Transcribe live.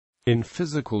In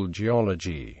physical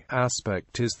geology,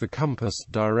 aspect is the compass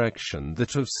direction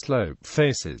that of slope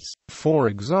faces. For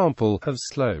example, a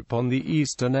slope on the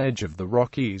eastern edge of the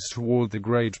Rockies toward the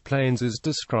Great Plains is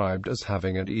described as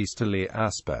having an easterly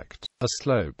aspect. A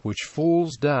slope which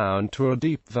falls down to a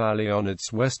deep valley on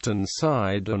its western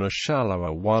side and a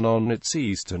shallower one on its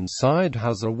eastern side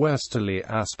has a westerly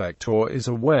aspect or is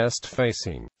a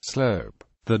west-facing slope.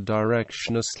 The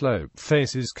direction a slope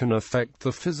faces can affect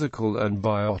the physical and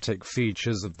biotic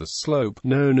features of the slope,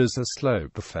 known as a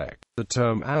slope effect. The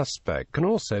term aspect can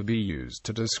also be used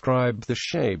to describe the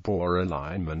shape or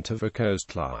alignment of a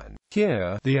coastline.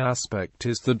 Here, the aspect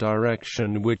is the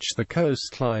direction which the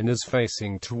coastline is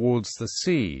facing towards the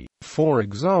sea. For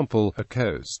example, a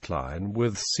coastline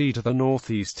with sea to the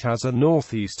northeast has a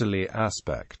northeasterly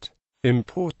aspect.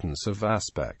 Importance of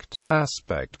aspect.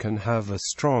 Aspect can have a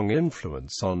strong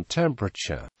influence on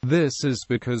temperature. This is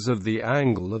because of the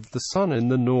angle of the sun in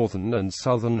the northern and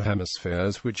southern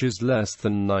hemispheres, which is less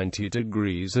than 90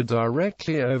 degrees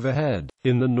directly overhead.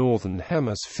 In the northern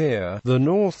hemisphere, the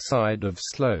north side of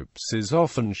slopes is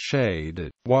often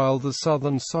shaded, while the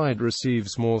southern side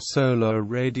receives more solar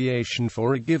radiation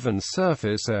for a given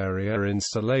surface area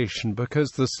insolation because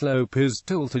the slope is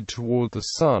tilted toward the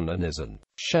sun and isn't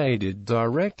shaded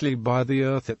directly by the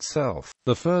Earth itself.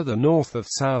 The further north of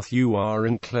south you are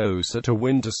and closer to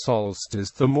winter solstice,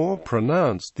 the more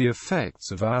pronounced the effects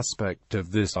of aspect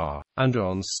of this are, and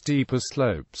on steeper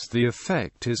slopes the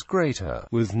effect is greater,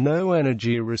 with no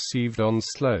energy received on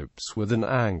slopes with an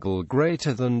angle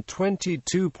greater than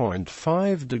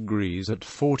 22.5 degrees at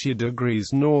 40 degrees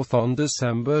north on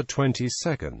December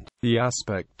 22nd. The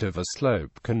aspect of a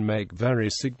slope can make very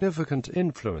significant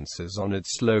influences on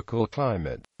its local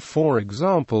climate. For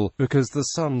example, because the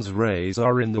sun's rays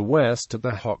are in the west at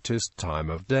the hottest time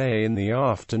of day in the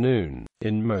afternoon,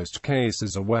 in most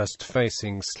cases a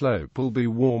west-facing slope will be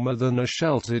warmer than a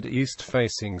sheltered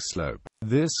east-facing slope.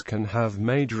 This can have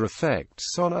major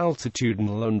effects on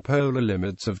altitudinal and polar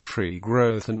limits of tree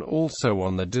growth and also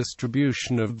on the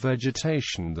distribution of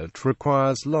vegetation that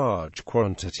requires large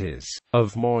quantities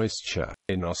of moisture.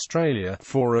 In Australia,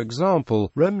 for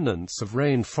example, remnants of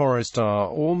rainforest are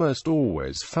almost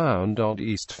always found on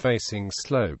east-facing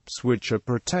slopes which are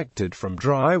protected from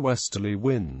dry westerly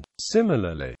wind.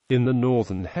 Similarly, in the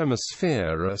northern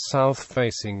hemisphere a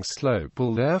south-facing slope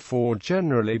will therefore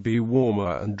generally be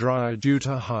warmer and drier due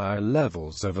to higher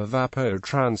levels of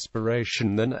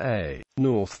evapotranspiration than a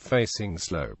north-facing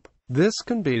slope. This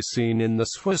can be seen in the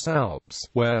Swiss Alps,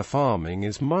 where farming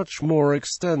is much more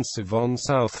extensive on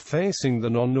south-facing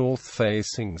than on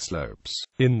north-facing slopes.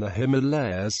 In the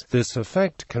Himalayas, this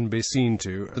effect can be seen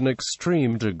to an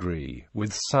extreme degree,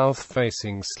 with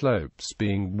south-facing slopes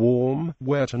being warm,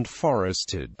 wet and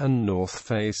forested, and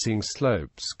north-facing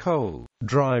slopes cold,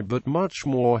 dry but much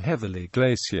more heavily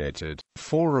glaciated.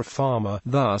 For a farmer,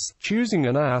 thus, choosing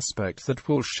an aspect that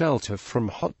will shelter from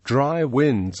hot, dry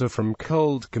winds or from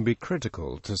cold can be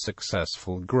critical to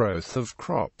successful growth of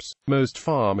crops. Most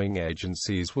farming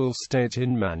agencies will state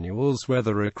in manuals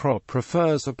whether a crop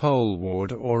prefers a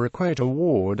poleward or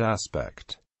equatorward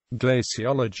aspect.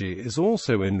 Glaciology is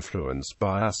also influenced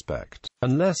by aspect.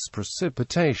 Unless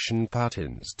precipitation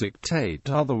patterns dictate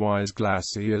otherwise,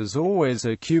 glaciers always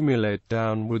accumulate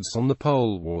downwards on the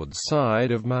poleward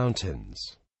side of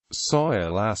mountains.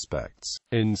 Soil aspects.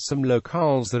 In some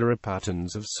locales there are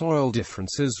patterns of soil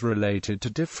differences related to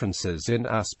differences in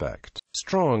aspect.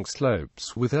 Strong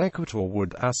slopes with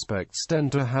equatorward aspects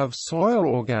tend to have soil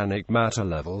organic matter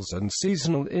levels and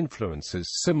seasonal influences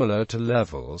similar to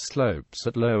level slopes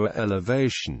at lower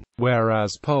elevation,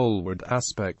 whereas poleward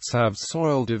aspects have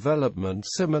soil development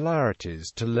similarities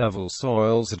to level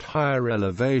soils at higher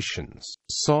elevations.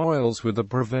 Soils with a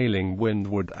prevailing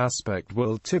windward aspect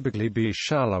will typically be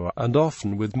shallower and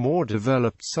often with more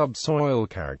developed subsoil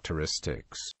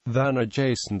characteristics than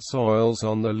adjacent soils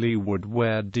on the leeward,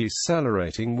 where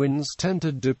decelerating winds tend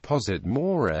to deposit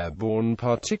more airborne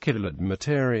particulate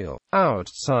material.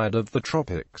 Outside of the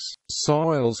tropics,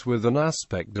 soils with an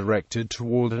aspect directed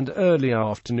toward an early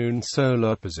afternoon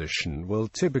solar position will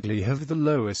typically have the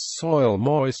lowest soil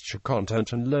moisture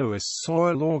content and lowest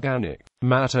soil organic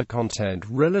matter content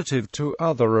relative to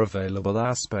other available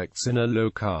aspects in a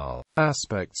locale.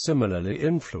 Aspects similarly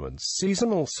influence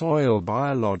seasonal soil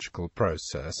biological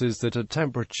processes that are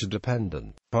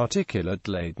temperature-dependent.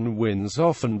 Particulate-laden winds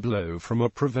often blow from a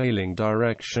prevailing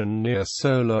direction near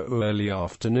solar early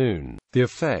afternoon. The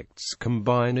effects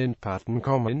combine in pattern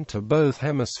common to both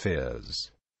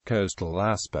hemispheres. coastal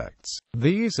aspects.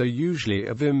 These are usually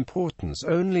of importance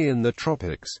only in the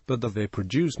tropics, but they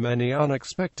produce many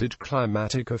unexpected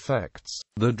climatic effects.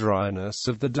 The dryness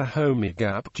of the Dahomey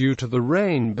Gap due to the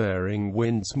rain-bearing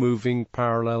winds moving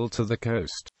parallel to the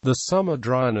coast. The summer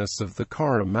dryness of the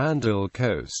Coromandel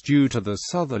Coast due to the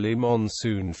southerly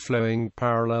monsoon flowing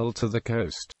parallel to the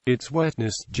coast. Its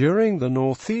wetness during the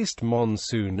northeast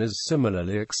monsoon is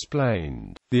similarly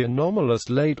explained. The anomalous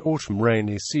late autumn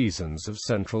rainy seasons of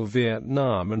central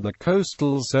Vietnam and the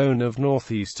coastal zone of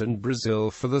northeastern Brazil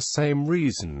for the same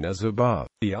reason as above.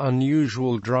 The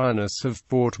unusual dryness of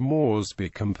Port Moresby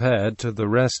compared to the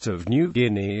rest of New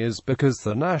Guinea is because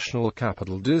the National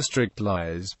Capital District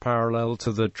lies parallel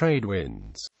to the trade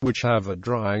winds, which have a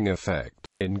drying effect.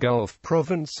 In Gulf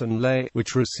Province and Leh,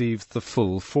 which received the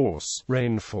full force,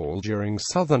 rainfall during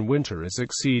southern winter is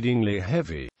exceedingly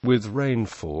heavy, with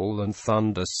rainfall and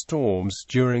thunderstorms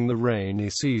during the rainy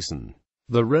season.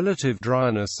 The relative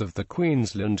dryness of the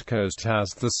Queensland coast has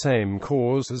the same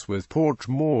cause as with Port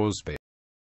Moresby.